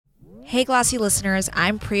Hey Glossy listeners,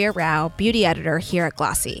 I'm Priya Rao, beauty editor here at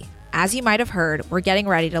Glossy. As you might have heard, we're getting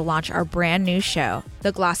ready to launch our brand new show,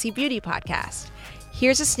 the Glossy Beauty Podcast.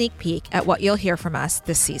 Here's a sneak peek at what you'll hear from us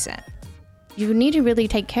this season. You need to really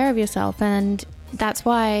take care of yourself, and that's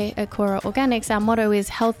why at Cora Organics, our motto is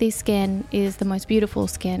healthy skin is the most beautiful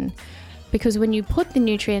skin. Because when you put the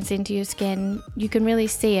nutrients into your skin, you can really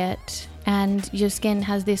see it, and your skin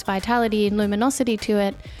has this vitality and luminosity to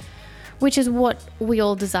it, which is what we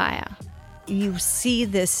all desire. You see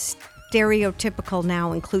this stereotypical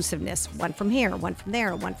now inclusiveness, one from here, one from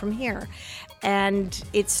there, one from here. And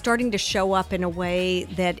it's starting to show up in a way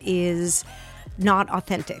that is not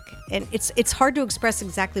authentic. And it's hard to express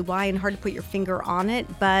exactly why and hard to put your finger on it,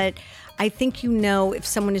 but I think you know if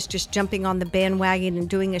someone is just jumping on the bandwagon and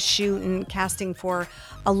doing a shoot and casting for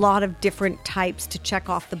a lot of different types to check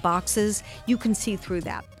off the boxes, you can see through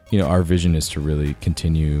that. You know, our vision is to really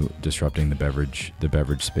continue disrupting the beverage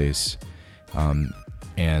space,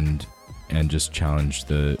 and just challenge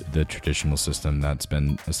the traditional system that's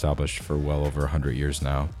been established for well over 100 years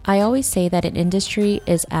now. I always say that an industry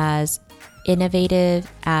is as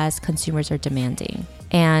innovative as consumers are demanding.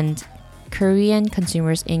 And Korean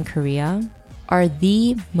consumers in Korea are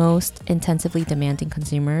the most intensively demanding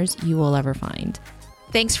consumers you will ever find.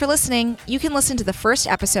 Thanks for listening. You can listen to the first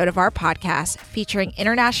episode of our podcast featuring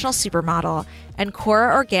international supermodel and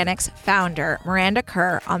Cora Organics founder Miranda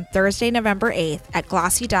Kerr on Thursday, November 8th at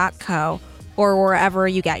glossy.co or wherever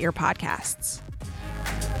you get your podcasts.